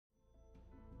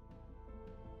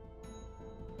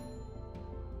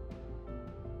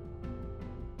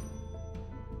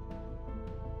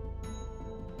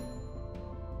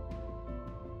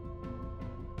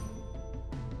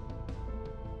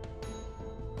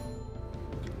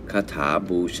คาถา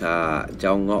บูชาเจ้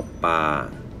าเงาะป่า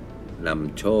น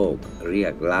ำโชคเรีย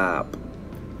กลาภ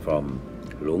from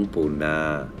Luang Phu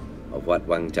Na of Wat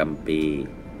Wang Jampi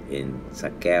in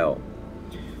Sakeo.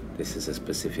 This is a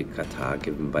specific kata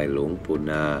given by Luang Phu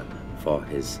Na for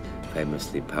his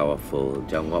famously powerful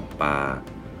Jao Ngo Pha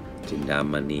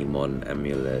Jindamani Mon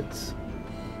amulets,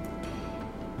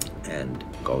 and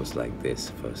goes like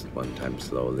this. First one time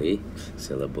slowly,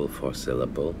 syllable for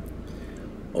syllable.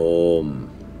 Om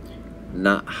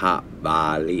Naha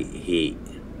Bpaalihi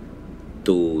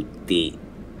Dtuu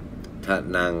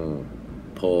Tanang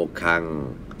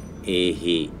Pokang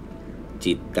Aehi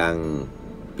Jidt-Dtang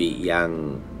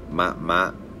Bpiyang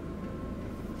Ma.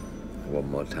 One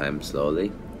more time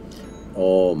slowly.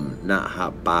 Om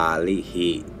Naha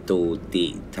Bpaalihi Dtuu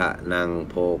Tanang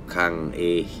Pokang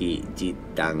Aehi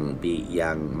Jidt-Dtang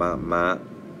Bpiyang Ma.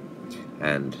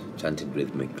 And chanted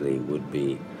rhythmically would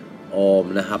be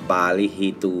Om Naha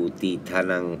Bpaalihi Dtuu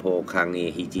Tanang Pokang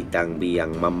Aehi Jidt-Dtang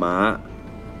Bpiyang Ma.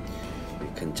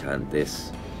 You can chant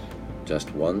this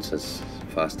just once as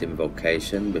fast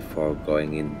invocation before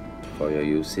going in for your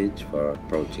usage, for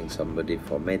approaching somebody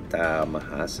for metta,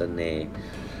 mahasane,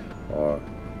 or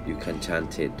you can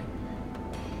chant it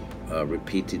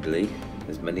repeatedly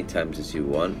as many times as you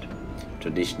want.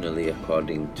 Traditionally,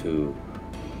 according to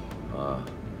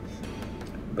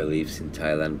beliefs in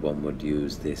Thailand, one would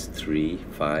use this 3,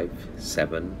 5,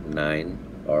 7, 9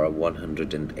 or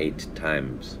 108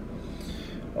 times.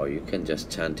 Or you can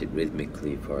just chant it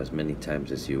rhythmically for as many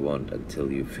times as you want until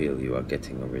you feel you are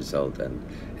getting a result and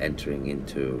entering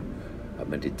into a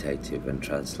meditative and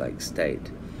trance-like state,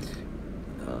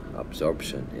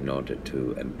 absorption, in order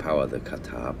to empower the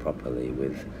kata properly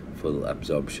with full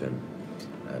absorption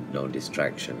and no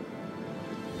distraction.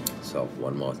 So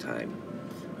one more time,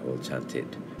 I will chant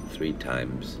it 3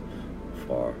 times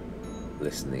for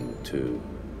listening to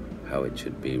how it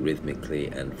should be rhythmically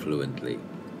and fluently.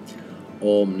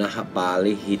 Om Naha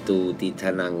Bpaalihi Dtuu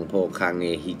Tanang Pokang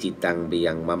Aehi Jidt-Dtang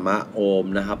Bpiyang Ma.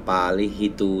 Om Naha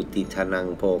Bpaalihi Dtuu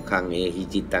Tanang Pokang Aehi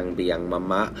Jidt-Dtang Bpiyang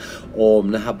Ma. Om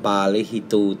Naha Bpaalihi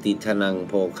Dtuu Tanang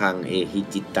Pokang Aehi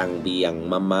Jidt-Dtang Bpiyang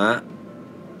Ma.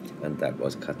 And that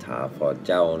was kata for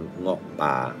Jao Ngo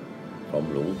Pha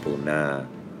from Luang Phu Na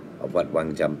of Wat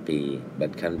Wang Jampi,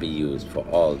 but can be used for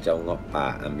all Jao Ngo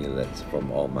Pha amulets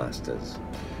from all masters.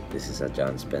 This is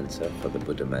Ajahn Spencer for the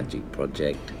Buddha Magic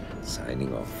Project,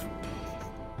 signing off.